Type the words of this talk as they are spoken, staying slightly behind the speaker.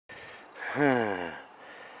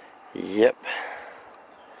Yep.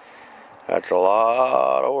 That's a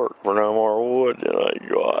lot of work for no more wood than I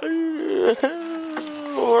got.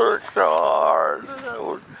 Work so hard.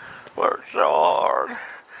 Work so hard.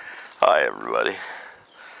 Hi, everybody.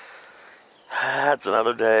 That's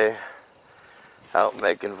another day out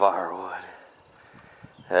making firewood.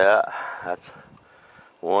 Yeah, that's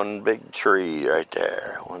one big tree right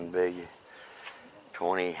there. One big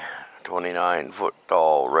 29 foot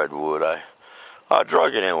tall redwood. I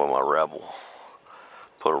drug it in with my Rebel.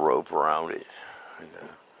 Put a rope around it. And,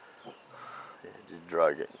 just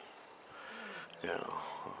drug it. You know.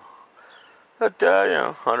 But,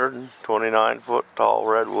 129 foot tall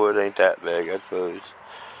redwood ain't that big, I suppose.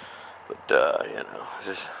 But,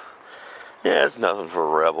 just, yeah, it's nothing for a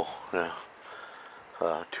Rebel.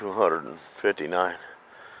 259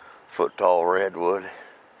 foot tall redwood.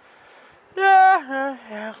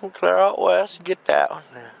 Yeah, we'll clear out west and get that one.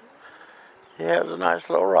 Yeah, it was a nice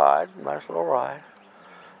little ride.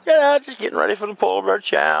 Yeah, just getting ready for the polar bear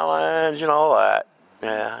challenge and all that.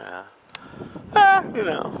 Yeah. Yeah.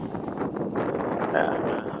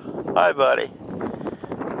 Hi, buddy.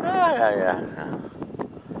 Yeah.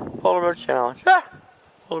 Polar bear challenge.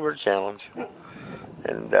 Polar bear challenge.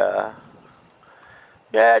 And,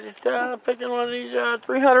 just picking one of these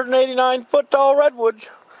 389 foot tall redwoods.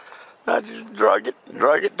 I just drug it.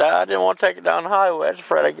 I didn't want to take it down the highway. I was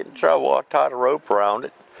afraid I'd get in trouble. I tied a rope around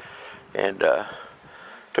it and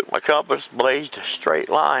took my compass, blazed a straight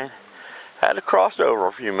line. Had to cross over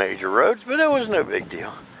a few major roads, but it was no big deal.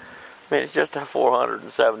 I mean, it's just a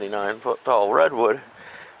 479 foot tall redwood,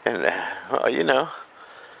 and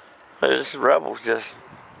this Rebel's just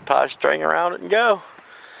tie a string around it and go.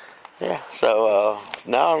 Yeah. So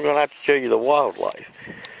now I'm gonna have to show you the WildLife.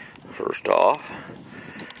 First off.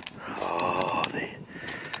 Oh,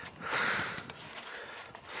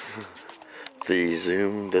 the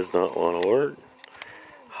zoom does not want to work.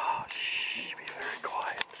 Oh, shh, be very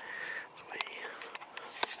quiet. So we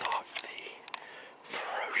stalk the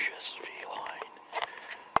ferocious feline.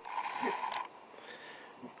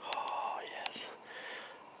 Oh, yes.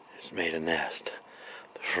 It's made a nest.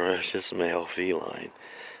 The ferocious male feline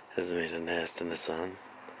has made a nest in the sun.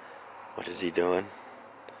 What is he doing?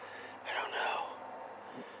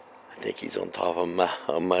 I think he's on top of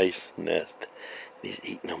a mice nest. And he's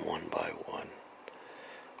eating them one by one.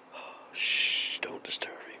 Oh, shh, don't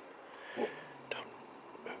disturb him.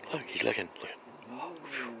 Look, he's looking. Oh,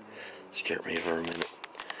 scared me for a minute.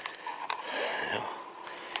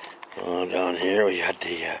 Oh, down here we got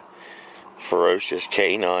the ferocious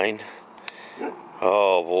canine.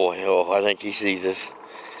 Oh boy, I think he sees us.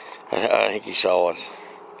 I think he saw us.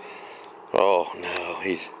 Oh no,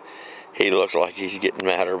 he looks like he's getting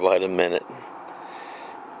madder by the minute.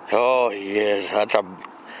 Oh, he is. That's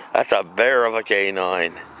a bear of a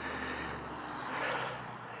canine.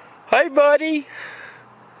 Hey, buddy.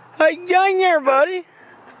 How you doing there, buddy?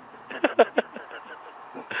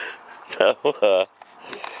 So,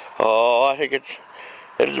 I think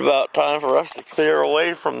it's about time for us to clear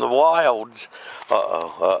away from the wilds.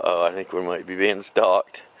 I think we might be being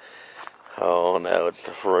stalked. Oh no, it's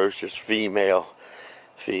the ferocious female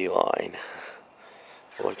feline.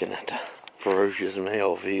 Looking at the ferocious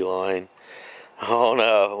male feline. Oh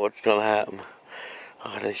no, what's gonna happen?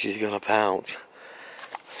 I think she's gonna pounce.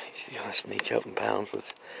 I think she's gonna sneak up and pounce.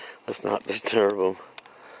 Let's not disturb them.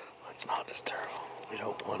 We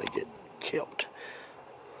don't want to get killed.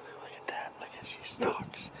 Look at that. Look at she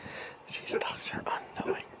stalks. She stalks her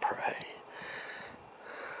unknowing prey.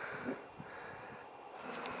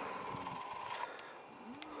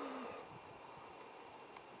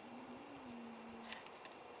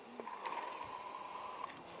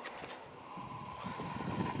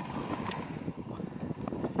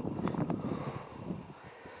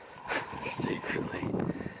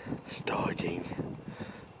 Stalking.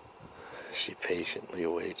 She patiently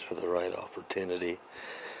waits for the right opportunity.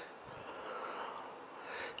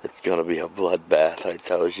 It's gonna be a bloodbath, I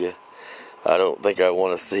tells you. I don't think I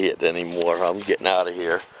want to see it anymore. I'm getting out of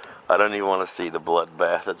here. I don't even want to see the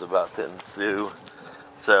bloodbath that's about to ensue.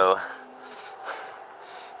 So,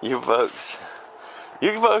 you folks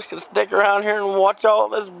can stick around here and watch all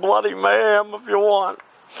this bloody mayhem if you want.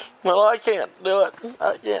 Well, I can't do it.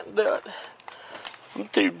 I'm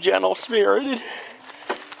too gentle-spirited.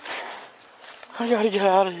 I gotta get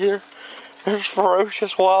out of here. There's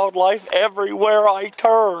ferocious wildlife everywhere I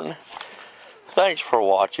turn. Thanks for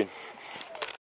watching.